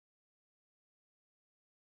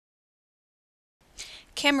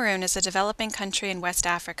Cameroon is a developing country in West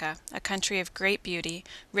Africa, a country of great beauty,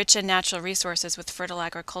 rich in natural resources with fertile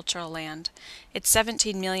agricultural land. Its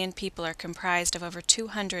 17 million people are comprised of over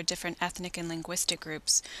 200 different ethnic and linguistic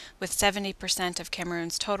groups, with 70% of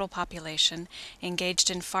Cameroon's total population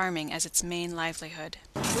engaged in farming as its main livelihood.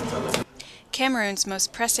 Cameroon's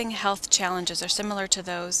most pressing health challenges are similar to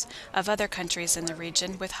those of other countries in the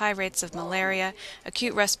region, with high rates of malaria,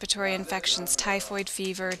 acute respiratory infections, typhoid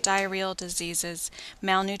fever, diarrheal diseases,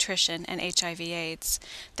 malnutrition, and HIV/AIDS.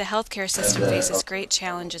 The healthcare system faces great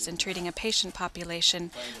challenges in treating a patient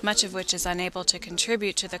population, much of which is unable to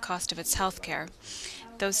contribute to the cost of its healthcare.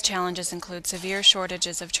 Those challenges include severe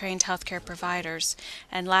shortages of trained healthcare providers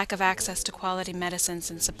and lack of access to quality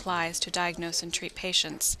medicines and supplies to diagnose and treat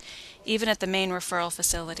patients. Even at the main referral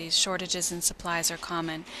facilities, shortages in supplies are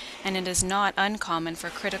common, and it is not uncommon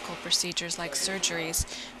for critical procedures like surgeries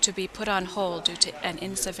to be put on hold due to an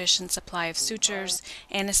insufficient supply of sutures,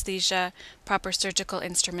 anesthesia, proper surgical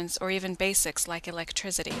instruments, or even basics like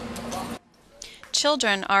electricity.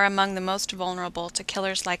 Children are among the most vulnerable to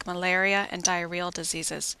killers like malaria and diarrheal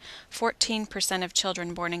diseases. 14% of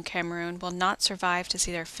children born in Cameroon will not survive to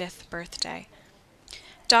see their 5th birthday.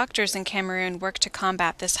 Doctors in Cameroon work to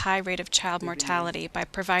combat this high rate of child mortality by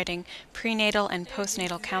providing prenatal and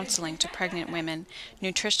postnatal counseling to pregnant women,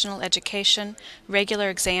 nutritional education, regular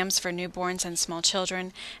exams for newborns and small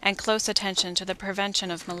children, and close attention to the prevention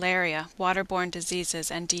of malaria, waterborne diseases,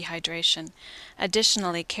 and dehydration.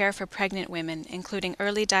 Additionally, care for pregnant women, including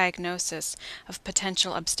early diagnosis of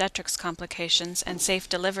potential obstetrics complications and safe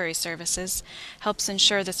delivery services, helps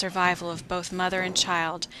ensure the survival of both mother and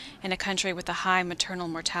child in a country with a high maternal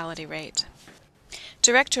mortality rate.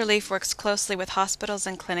 Direct Relief works closely with hospitals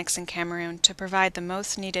and clinics in Cameroon to provide the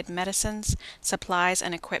most needed medicines, supplies,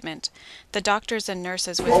 and equipment. The doctors and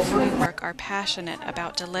nurses with whom we work are passionate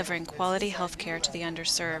about delivering quality health care to the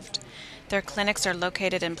underserved. Their clinics are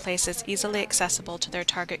located in places easily accessible to their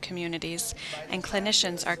target communities, and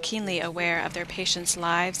clinicians are keenly aware of their patients'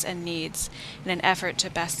 lives and needs in an effort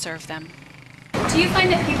to best serve them. Do you find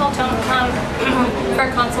that people don't come for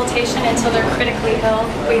a consultation until they're critically ill,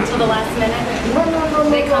 wait till the last minute? No.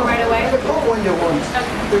 They come right away? They come when they want. Okay.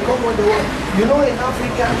 They come when they want. You know, in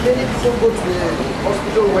Africa, many people go to the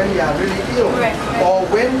hospital when they are really ill, right. Or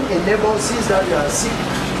when a neighbor sees that they are sick.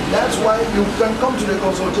 That's why you can come to the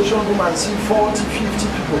consultation room and see 40, 50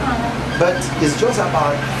 people. But it's just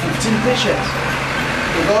about 15 patients.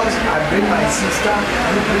 Because I bring my sister,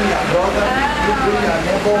 you bring your brother, you bring your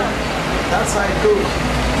neighbor. That's how it goes.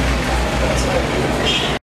 That's how it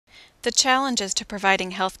goes. The challenges to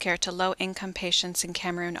providing health care to low-income patients in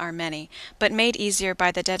Cameroon are many, but made easier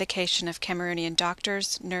by the dedication of Cameroonian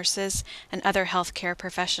doctors, nurses, and other health care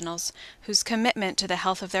professionals whose commitment to the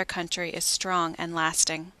health of their country is strong and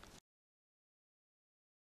lasting.